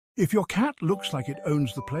If your cat looks like it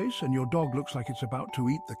owns the place and your dog looks like it's about to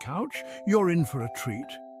eat the couch, you're in for a treat.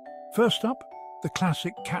 First up, the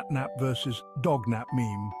classic cat nap versus dog nap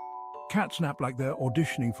meme. Cats nap like they're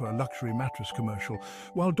auditioning for a luxury mattress commercial,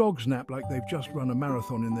 while dogs nap like they've just run a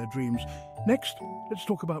marathon in their dreams. Next, let's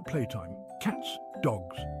talk about playtime. Cats,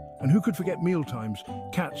 dogs. And who could forget meal times?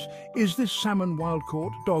 Cats, is this salmon wild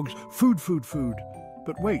caught? Dogs, food, food, food.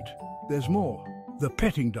 But wait, there's more. The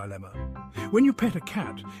petting dilemma. When you pet a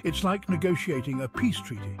cat, it's like negotiating a peace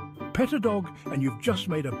treaty. Pet a dog and you've just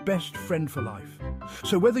made a best friend for life.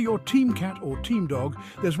 So whether you're team cat or team dog,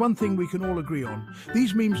 there's one thing we can all agree on.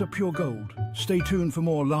 These memes are pure gold. Stay tuned for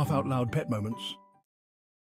more laugh out loud pet moments.